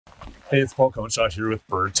Hey, it's Paul Conchatre here with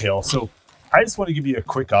Birdtail. So I just want to give you a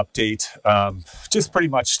quick update, just pretty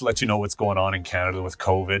much let you know what's going on in Canada with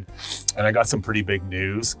COVID. And I got some pretty big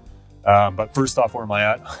news. But first off, where am I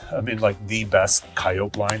at? I'm in like the best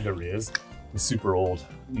coyote blind there is. A super old,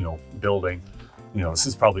 building. This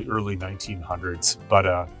is probably early 1900s.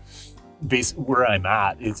 But where I'm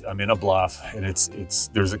at, I'm in a bluff, and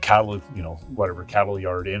there's a cattle, cattle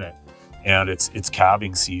yard in it, and it's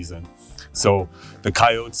calving season. So the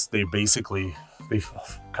coyotes, they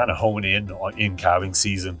kind of hone in calving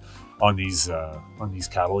season on these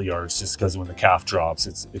cattle yards, just because when the calf drops,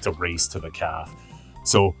 it's a race to the calf.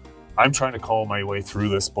 So I'm trying to call my way through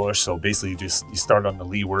this bush. So basically you start on the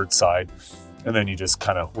leeward side, and then you just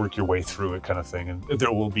kind of work your way through it, kind of thing. And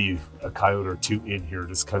there will be a coyote or two in here,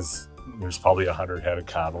 just because there's probably 100 head of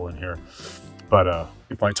cattle in here. But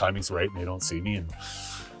if my timing's right and they don't see me, and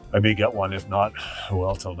I may get one. If not,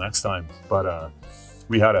 well, till next time. But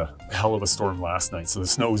we had a hell of a storm last night. So the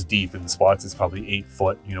snow is deep in spots. It's probably 8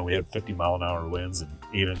 foot. We had 50-mile-an-hour winds and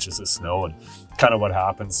 8 inches of snow. And kind of what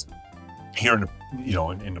happens here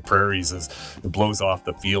in the prairies is it blows off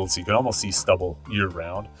the field. So you can almost see stubble year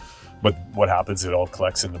round. But what happens, it all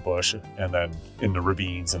collects in the bush and then in the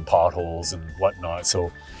ravines and potholes and whatnot.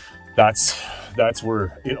 So that's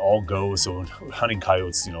where it all goes. So hunting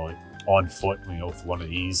coyotes, on foot, with one of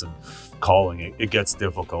these and calling it gets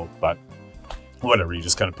difficult, but whatever, you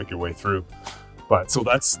just kind of pick your way through. But so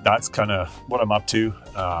that's kind of what I'm up to.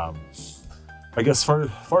 I guess far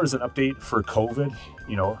as an update for COVID,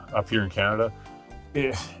 up here in Canada,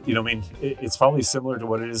 it's probably similar to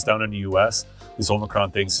what it is down in the US. This Omicron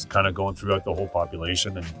thing's kind of going throughout the whole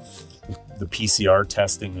population, and the PCR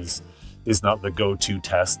testing is not the go-to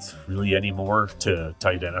test really anymore to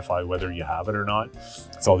identify whether you have it or not.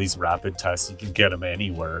 It's all these rapid tests. You can get them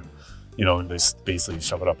anywhere, and just basically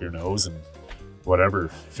shove it up your nose and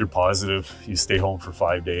whatever. If you're positive, you stay home for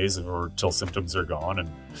 5 days or till symptoms are gone,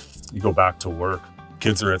 and you go back to work.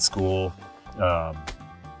 Kids are at school.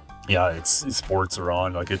 Sports are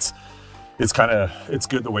on. Like it's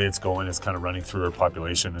good the way it's going. It's kind of running through our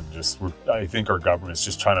population, and I think our government's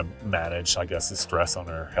just trying to manage, I guess, the stress on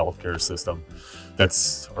our healthcare system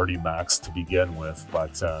that's already maxed to begin with.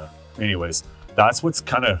 But anyways, that's what's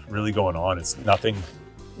kind of really going on. It's nothing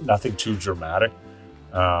too dramatic.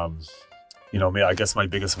 I guess my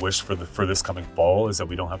biggest wish for this coming fall is that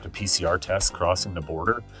we don't have to PCR test crossing the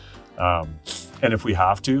border. And if we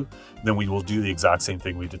have to, then we will do the exact same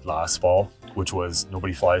thing we did last fall, which was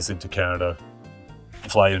nobody flies into Canada,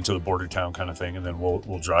 fly into the border town kind of thing, and then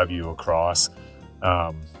we'll drive you across.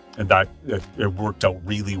 And that it worked out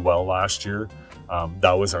really well last year.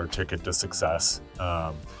 That was our ticket to success.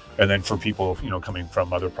 And then for people, coming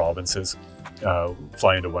from other provinces,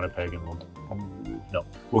 fly into Winnipeg, and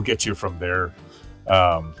we'll get you from there.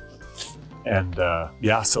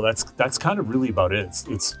 So that's kind of really about it.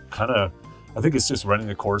 It's kind of, I think it's just running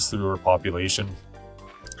the course through our population.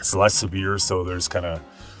 It's less severe, so there's kind of,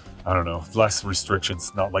 less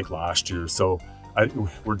restrictions, not like last year. So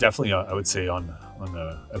we're definitely, I would say, on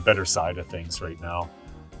a better side of things right now.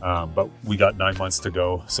 But we got 9 months to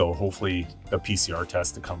go, so hopefully the PCR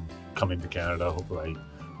test to come into Canada, hopefully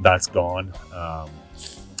that's gone. So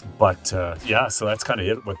that's kind of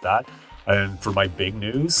it with that. And for my big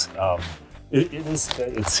news,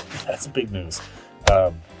 that's big news.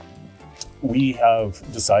 We have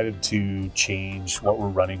decided to change what we're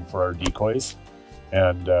running for our decoys,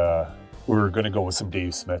 and we're going to go with some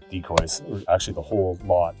Dave Smith decoys. Actually, the whole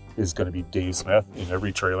lot is going to be Dave Smith in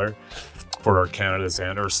every trailer for our Canadas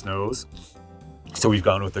and our snows. So we've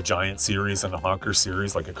gone with the Giant series and the Honker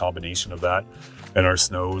series, like a combination of that. And our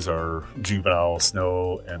snows are juvenile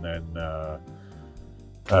snow, and then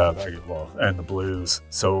and the blues.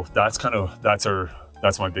 So that's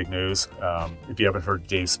my big news. If you haven't heard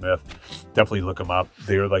Dave Smith, definitely look him up.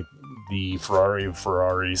 They're like the Ferrari of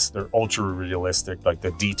Ferraris. They're ultra realistic. Like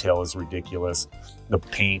the detail is ridiculous. The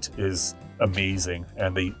paint is amazing,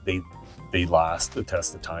 and they last the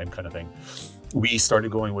test of time, kind of thing. We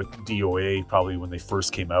started going with DOA probably when they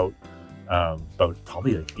first came out, about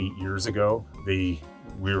probably like 8 years ago. We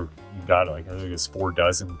got like, I think it's 4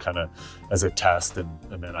 dozen kind of as a test, and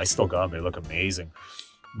then I still got them. They look amazing.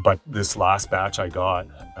 But this last batch I got,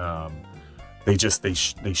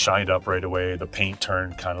 they shined up right away. The paint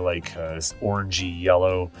turned kind of like this orangey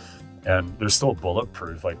yellow, and they're still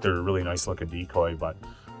bulletproof. Like they're a really nice looking decoy, but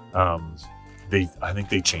I think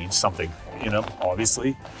they changed something in them,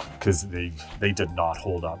 obviously, because they did not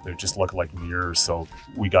hold up. They just look like mirrors, so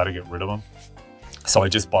we got to get rid of them. So I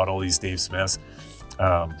just bought all these Dave Smiths.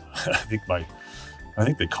 I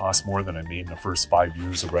think they cost more than I made in the first 5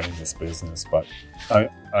 years of running this business, but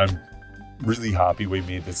I'm really happy we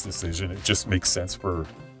made this decision. It just makes sense for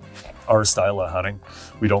our style of hunting.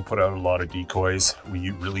 We don't put out a lot of decoys. We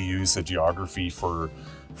really use the geography for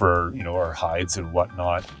you know, our hides and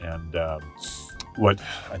whatnot. And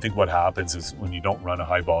what happens is when you don't run a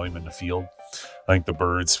high volume in the field, I think the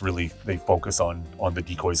birds really, they focus on the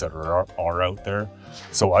decoys that are out there.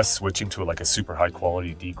 So us switching to like a super high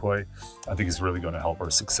quality decoy, I think is really going to help our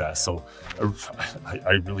success. So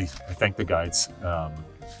I thank the guides,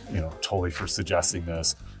 you know, totally for suggesting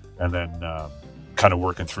this. And then kind of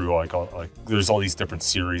working through like there's all these different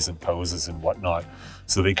series and poses and whatnot.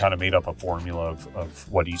 So they kind of made up a formula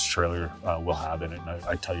of what each trailer will have in it. And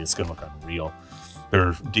I tell you, it's going to look unreal.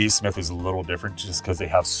 Their Dave Smith is a little different just because they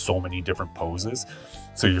have so many different poses.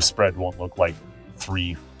 So your spread won't look like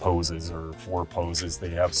 3 poses or 4 poses.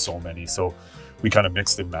 They have so many. So we kind of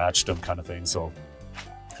mixed and matched them kind of thing. So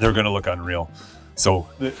they're going to look unreal. So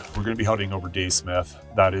we're going to be hunting over Dave Smith.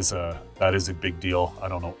 That is a big deal. I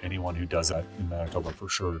don't know anyone who does that in Manitoba for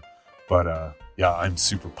sure. But yeah, I'm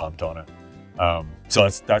super pumped on it. So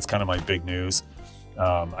that's kind of my big news.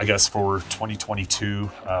 I guess for 2022,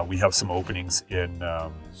 we have some openings in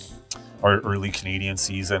our early Canadian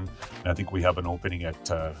season. And I think we have an opening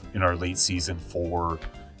in our late season for,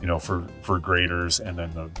 you know, for graders, and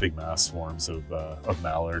then the big mass swarms of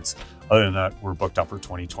mallards. Other than that, we're booked up for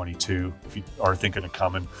 2022. If you are thinking of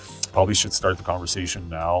coming, probably should start the conversation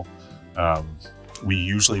now. We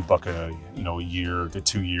usually book a year to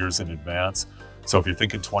 2 years in advance. So if you're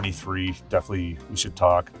thinking 23, definitely we should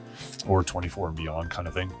talk, or 24 and beyond kind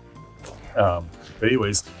of thing. But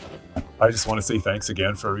anyways, I just want to say thanks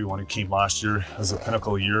again for everyone who came last year as a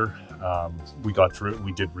pinnacle year. We got through it.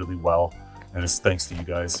 We did really well. And it's thanks to you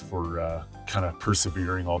guys for kind of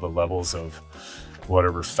persevering all the levels of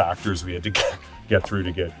whatever factors we had to get through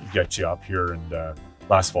to get you up here. And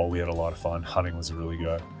last fall, we had a lot of fun. Hunting was really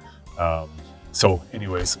good. So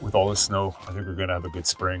anyways, with all the snow, I think we're going to have a good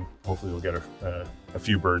spring. Hopefully we'll get a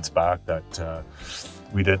few birds back that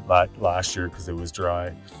we didn't last year because it was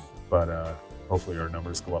dry. But hopefully our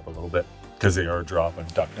numbers go up a little bit because they are dropping.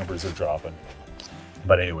 Duck numbers are dropping.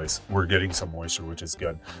 But anyways, we're getting some moisture, which is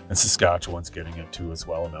good. And Saskatchewan's getting it too as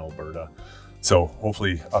well, in Alberta. So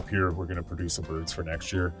hopefully up here, we're going to produce some birds for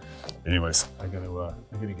next year. Anyways, I'm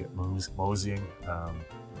gonna get moseying.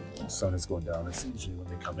 The sun is going down. It's usually when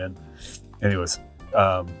they come in. Anyways,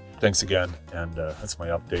 thanks again. And that's my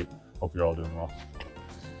update. Hope you're all doing well.